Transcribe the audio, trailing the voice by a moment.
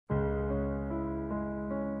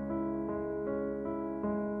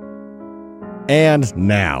And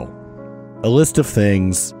now, a list of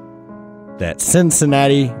things that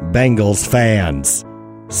Cincinnati Bengals fans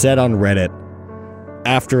said on Reddit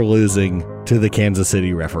after losing to the Kansas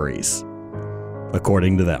City referees,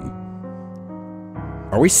 according to them.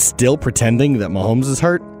 Are we still pretending that Mahomes is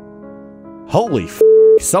hurt? Holy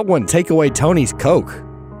someone take away Tony's Coke.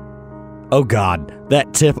 Oh God,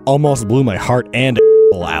 that tip almost blew my heart and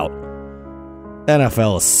out.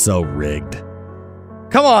 NFL is so rigged.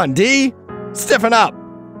 Come on, D! Stiffen up!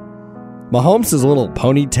 Mahomes' little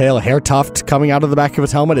ponytail hair tuft coming out of the back of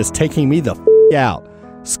his helmet is taking me the out.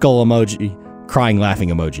 Skull emoji, crying laughing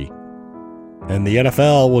emoji. And the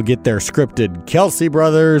NFL will get their scripted Kelce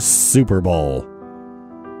Brothers Super Bowl.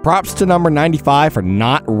 Props to number 95 for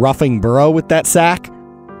not roughing Burrow with that sack.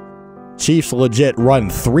 Chiefs legit run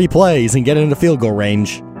 3 plays and get into field goal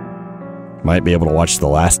range. Might be able to watch The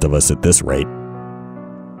Last of Us at this rate.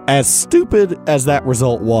 As stupid as that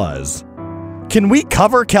result was, can we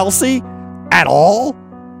cover Kelce at all?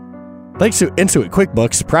 Thanks to Intuit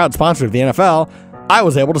QuickBooks, proud sponsor of the NFL, I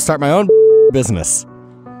was able to start my own business.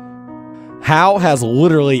 How has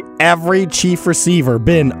literally every Chief receiver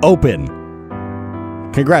been open?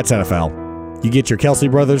 Congrats, NFL. You get your Kelce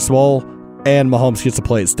Brothers Bowl, and Mahomes gets to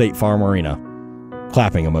play at State Farm Arena.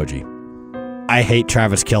 Clapping emoji. I hate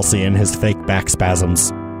Travis Kelce and his fake back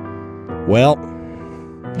spasms. Well,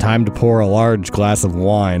 time to pour a large glass of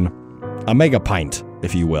wine. A mega pint,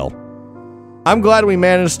 if you will. I'm glad we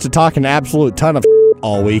managed to talk an absolute ton of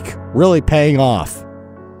all week, really paying off.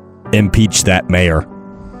 Impeach that mayor.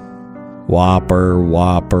 Whopper,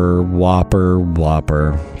 whopper, whopper,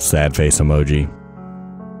 whopper. Sad face emoji.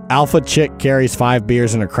 Alpha chick carries 5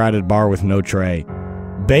 beers in a crowded bar with no tray.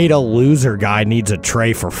 Beta loser guy needs a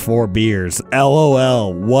tray for 4 beers.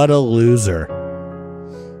 LOL, what a loser.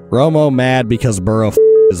 Romo mad because Burrow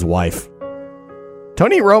his wife.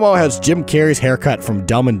 Tony Romo has Jim Carrey's haircut from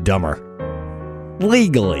Dumb and Dumber.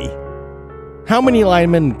 Legally. How many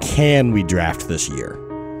linemen can we draft this year?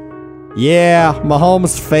 Yeah,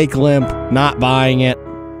 Mahomes fake limp, not buying it.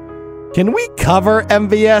 Can we cover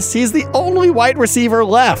MVS? He's the only wide receiver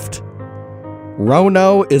left.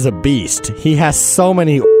 Rono is a beast. He has so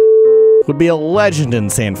many would be a legend in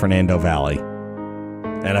San Fernando Valley.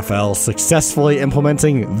 NFL successfully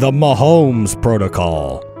implementing the Mahomes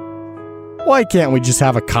protocol. Why can't we just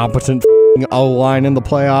have a competent O-line in the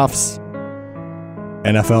playoffs?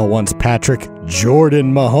 NFL wants Patrick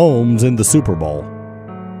Jordan Mahomes in the Super Bowl.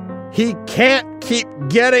 He can't keep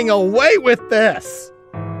getting away with this.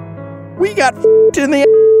 We got in the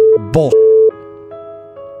bullshit.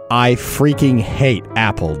 I freaking hate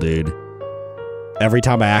Apple, dude. Every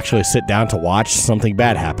time I actually sit down to watch, something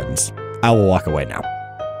bad happens. I will walk away now.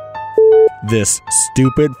 This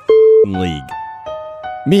stupid league.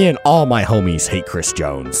 Me and all my homies hate Chris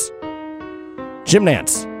Jones. Jim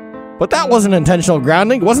Nance. But that wasn't intentional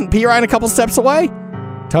grounding. Wasn't P. Ryan a couple steps away?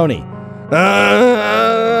 Tony.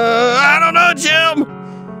 I don't know, Jim.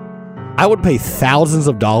 I would pay thousands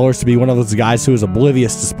of dollars to be one of those guys who is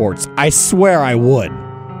oblivious to sports. I swear I would.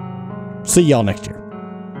 See y'all next year.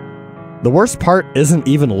 The worst part isn't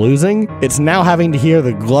even losing. It's now having to hear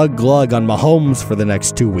the glug glug on Mahomes for the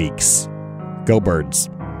next 2 weeks. Go Birds.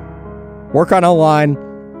 Work on O-line.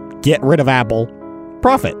 Get rid of Apple.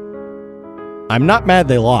 Profit. I'm not mad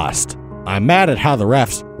they lost. I'm mad at how the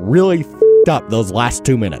refs really f***ed up those last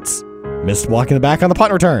 2 minutes. Missed walk in the back on the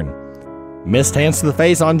punt return. Missed hands to the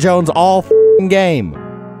face on Jones all f***ing game.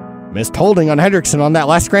 Missed holding on Hendrickson on that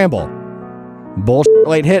last scramble. Bullshit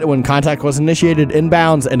late hit when contact was initiated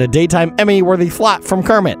inbounds and a daytime Emmy-worthy flop from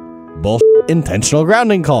Kermit. Bullshit intentional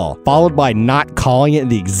grounding call, followed by not calling it in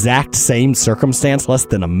the exact same circumstance less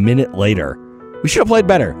than a minute later. We should have played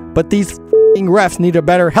better, but these f***ing refs need a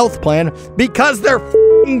better health plan because they're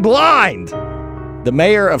f***ing blind. The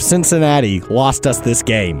mayor of Cincinnati lost us this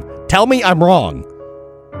game. Tell me I'm wrong.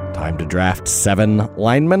 Time to draft 7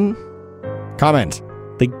 linemen? Comment.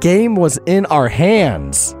 The game was in our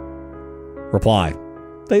hands. Reply.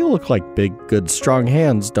 They look like big, good, strong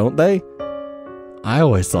hands, don't they? I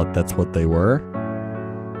always thought that's what they were.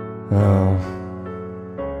 Oh.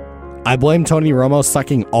 I blame Tony Romo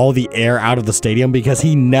sucking all the air out of the stadium because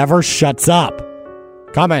he never shuts up.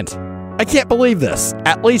 Comment. I can't believe this.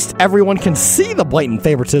 At least everyone can see the blatant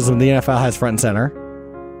favoritism the NFL has front and center.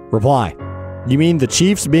 Reply. You mean the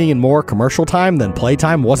Chiefs being in more commercial time than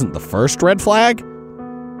playtime wasn't the first red flag?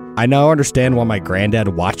 I now understand why my granddad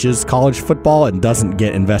watches college football and doesn't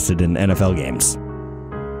get invested in NFL games.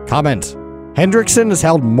 Comment. Hendrickson is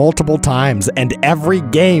held multiple times and every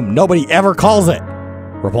game nobody ever calls it.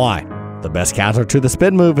 Reply. The best counter to the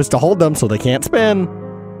spin move is to hold them so they can't spin.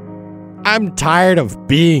 I'm tired of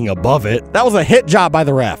being above it. That was a hit job by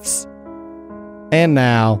the refs. And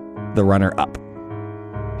now, the runner-up.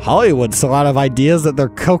 Hollywood still out of ideas that they're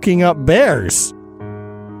coking up bears.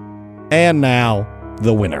 And now,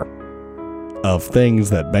 the winner of things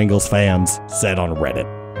that Bengals fans said on Reddit.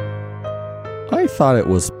 I thought it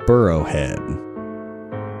was Burrowhead.